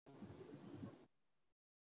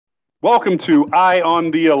Welcome to Eye on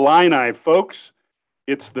the Illini, folks.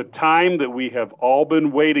 It's the time that we have all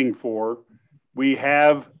been waiting for. We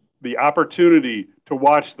have the opportunity to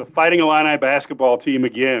watch the Fighting Illini basketball team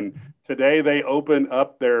again. Today, they open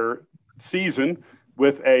up their season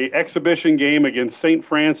with an exhibition game against St.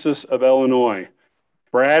 Francis of Illinois.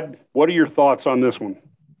 Brad, what are your thoughts on this one?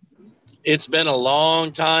 It's been a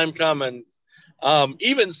long time coming.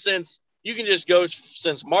 Even since you can just go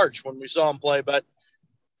since March when we saw them play, but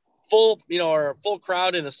full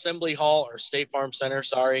crowd in Assembly Hall or State Farm Center.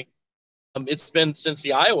 Sorry. It's been since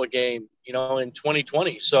the Iowa game, in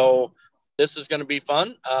 2020. So this is going to be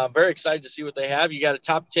fun. Very excited to see what they have. You got a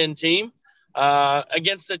top 10 team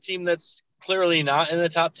against a team that's clearly not in the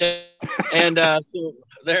top 10. And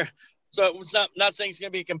so it's not saying it's going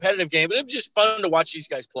to be a competitive game, but it's just fun to watch these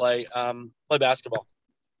guys play basketball.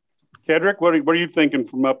 Kedrick, what are you thinking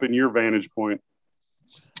from up in your vantage point?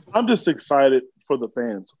 I'm just excited for the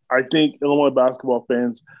fans. I think Illinois basketball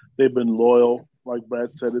fans, they've been loyal. Like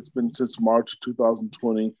Brad said, it's been since March of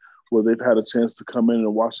 2020 where they've had a chance to come in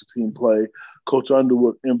and watch the team play. Coach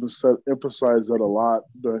Underwood emphasized that a lot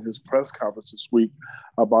during his press conference this week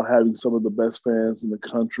about having some of the best fans in the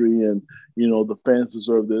country, and, the fans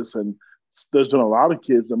deserve this. And there's been a lot of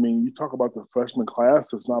kids. I mean, you talk about the freshman class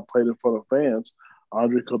that's not played in front of fans.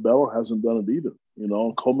 Andre Cabello hasn't done it either.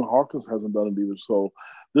 Coleman Hawkins hasn't done it either. So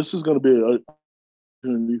this is going to be an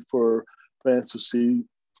opportunity for fans to see,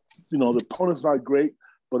 the opponent's not great,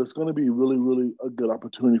 but it's going to be really, really a good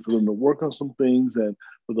opportunity for them to work on some things and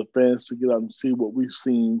for the fans to get out and see what we've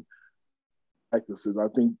seen practices. I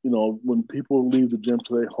think, when people leave the gym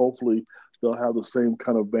today, hopefully they'll have the same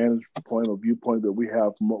kind of vantage point or viewpoint that we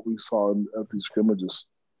have from what we saw at these scrimmages.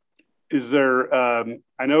 Is there,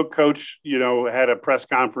 I know Coach, had a press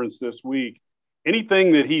conference this week.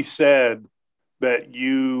 Anything that he said that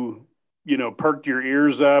you perked your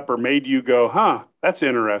ears up or made you go, huh, that's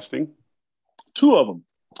interesting? Two of them.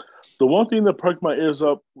 The one thing that perked my ears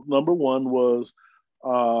up, number one, was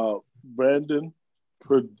Brandon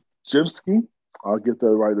Podziemski. I'll get that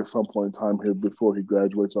right at some point in time here before he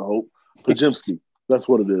graduates, I hope. Podziemski, that's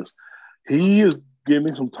what it is. He is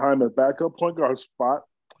giving some time at backup point guard spot.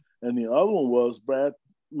 And the other one was Brad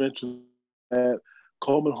mentioned that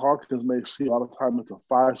Coleman Hawkins may see a lot of time at the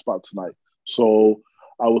 5 spot tonight. So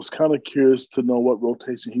I was kind of curious to know what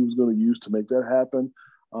rotation he was going to use to make that happen.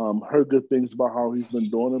 Heard good things about how he's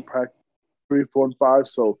been doing in practice 3, 4, and 5.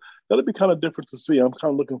 So that'll be kind of different to see. I'm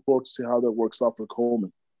kind of looking forward to see how that works out for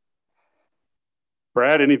Coleman.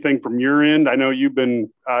 Brad, anything from your end? I know you've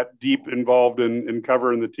been deep involved in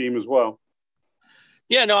covering the team as well.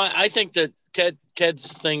 Yeah, no, I think that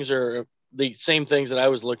Ked's things are the same things that I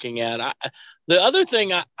was looking at. The other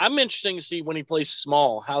thing I'm interested to see when he plays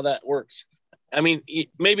small, how that works. I mean,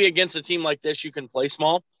 maybe against a team like this, you can play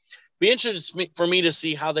small. Be interested for me to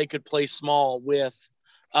see how they could play small with,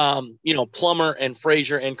 Plummer and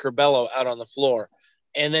Frazier and Curbelo out on the floor.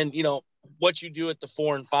 And then, what you do at the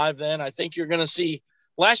 4 and 5, then I think you're going to see.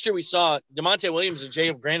 Last year we saw DeMonte Williams and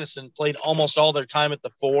Jacob Grandison played almost all their time at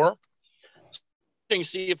the 4.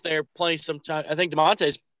 See if they're playing some time. I think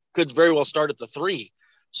DeMonte's could very well start at the 3.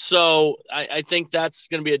 So I think that's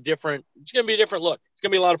going to be a different look. It's going to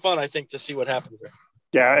be a lot of fun, I think, to see what happens there.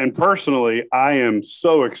 Yeah, and personally, I am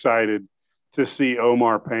so excited to see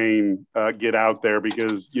Omar Payne get out there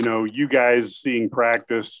because, you guys seeing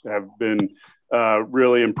practice have been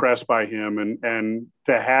really impressed by him. And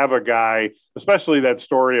to have a guy, especially that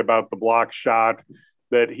story about the block shot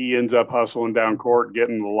that he ends up hustling down court,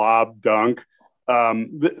 getting the lob dunk,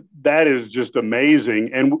 that is just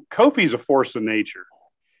amazing. And Kofi's a force of nature.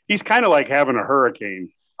 He's kind of like having a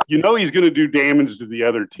hurricane. He's going to do damage to the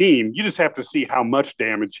other team. You just have to see how much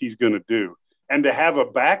damage he's going to do. And to have a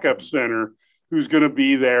backup center who's going to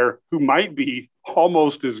be there, who might be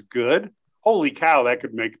almost as good, holy cow, that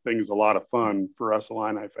could make things a lot of fun for us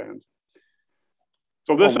Illini fans.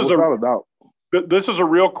 So this is a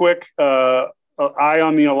real quick eye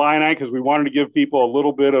on the Illini because we wanted to give people a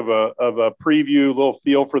little bit of a preview, a little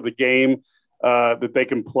feel for the game that they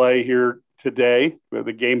can play here today.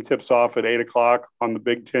 The game tips off at 8:00 on the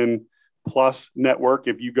Big Ten Plus network.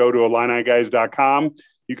 If you go to IlliniGuys.com,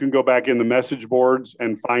 you can go back in the message boards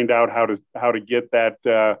and find out how to get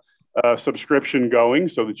that subscription going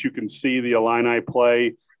so that you can see the Illini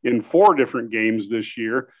play in 4 different games this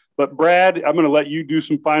year. But Brad, I'm going to let you do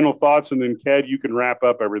some final thoughts, and then Ked, you can wrap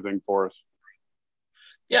up everything for us.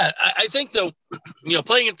 Yeah, I think though,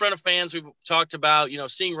 playing in front of fans, we've talked about,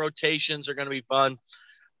 seeing rotations are going to be fun.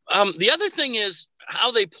 The other thing is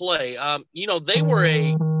how they play. I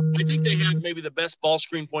think they have maybe the best ball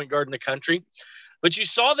screen point guard in the country. But you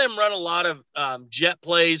saw them run a lot of jet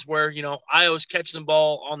plays where, Iowa's catching the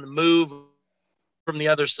ball on the move from the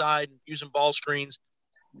other side using ball screens.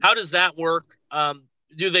 How does that work?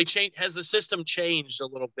 Do they change? Has the system changed a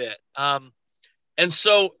little bit? And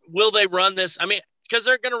so will they run this? I mean, because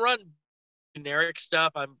they're going to run generic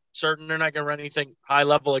stuff. I'm certain they're not going to run anything high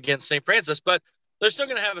level against St. Francis, but they're still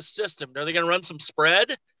going to have a system. Are they going to run some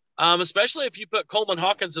spread? Especially if you put Coleman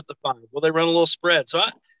Hawkins at the 5, will they run a little spread? So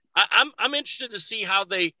I'm interested to see how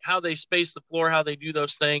they space the floor, how they do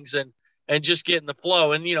those things, and just get in the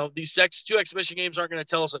flow. And these 2 exhibition games aren't going to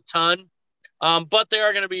tell us a ton, but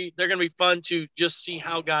they're going to be fun to just see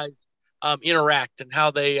how guys interact and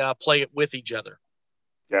how they play it with each other.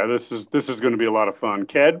 Yeah, this is going to be a lot of fun.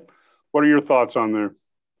 Ked, what are your thoughts on there?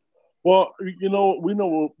 Well, we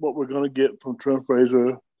know what we're going to get from Trent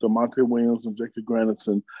Frazier, DeMonte Williams, and Jacob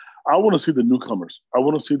Granitson. I want to see the newcomers. I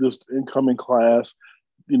want to see this incoming class,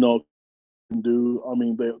 do. I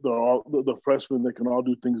mean, they're all the freshmen. They can all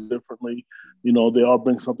do things differently. They all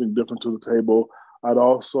bring something different to the table.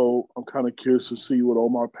 I'm kind of curious to see what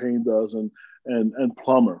Omar Payne does and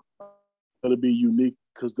Plummer. It'll be unique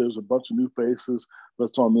because there's a bunch of new faces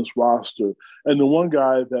that's on this roster. And the one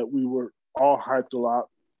guy that we were all hyped a lot,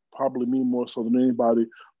 probably me more so than anybody,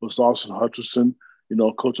 was Austin Hutcherson.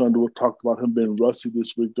 Coach Underwood talked about him being rusty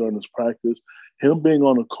this week during his practice. Him being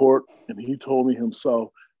on the court, and he told me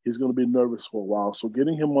himself he's going to be nervous for a while. So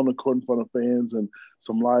getting him on the court in front of fans and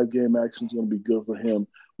some live game action is going to be good for him.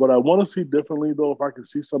 What I want to see differently, though, if I can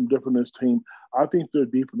see something different in this team, I think they're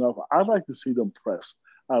deep enough. I'd like to see them press.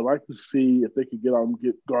 I'd like to see if they could get out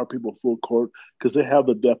and guard people full court because they have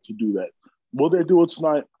the depth to do that. Will they do it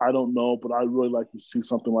tonight? I don't know, but I'd really like to see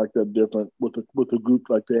something like that different with a group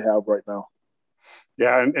like they have right now.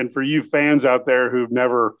 Yeah, and for you fans out there who've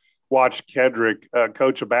never watched Kedrick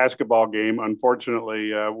coach a basketball game,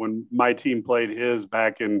 unfortunately, when my team played his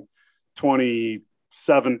back in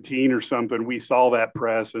 2017 or something, we saw that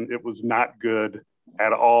press, and it was not good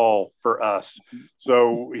at all for us.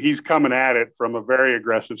 So he's coming at it from a very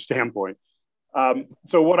aggressive standpoint.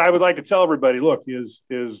 So what I would like to tell everybody, look, is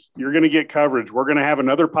you're going to get coverage. We're going to have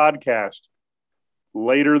another podcast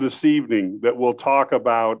later this evening that we'll talk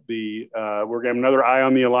about we're going to have another Eye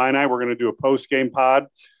on the Illini. We're going to do a post-game pod.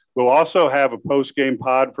 We'll also have a post-game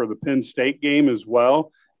pod for the Penn State game as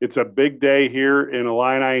well. It's a big day here in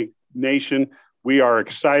Illini Nation. We are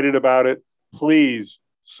excited about it. Please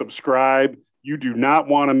subscribe. You do not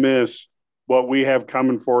want to miss what we have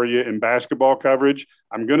coming for you in basketball coverage.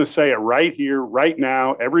 I'm going to say it right here, right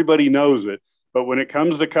now. Everybody knows it. But when it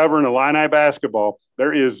comes to covering Illini basketball,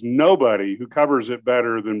 there is nobody who covers it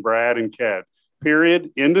better than Brad and Ked.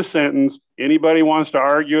 Period. End of sentence. Anybody wants to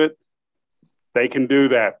argue it, they can do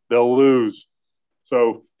that. They'll lose.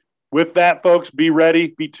 So with that, folks, be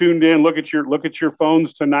ready. Be tuned in. Look at your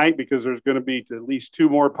phones tonight because there's going to be at least 2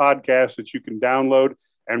 more podcasts that you can download.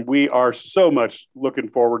 And we are so much looking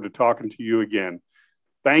forward to talking to you again.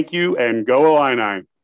 Thank you, and go Illini.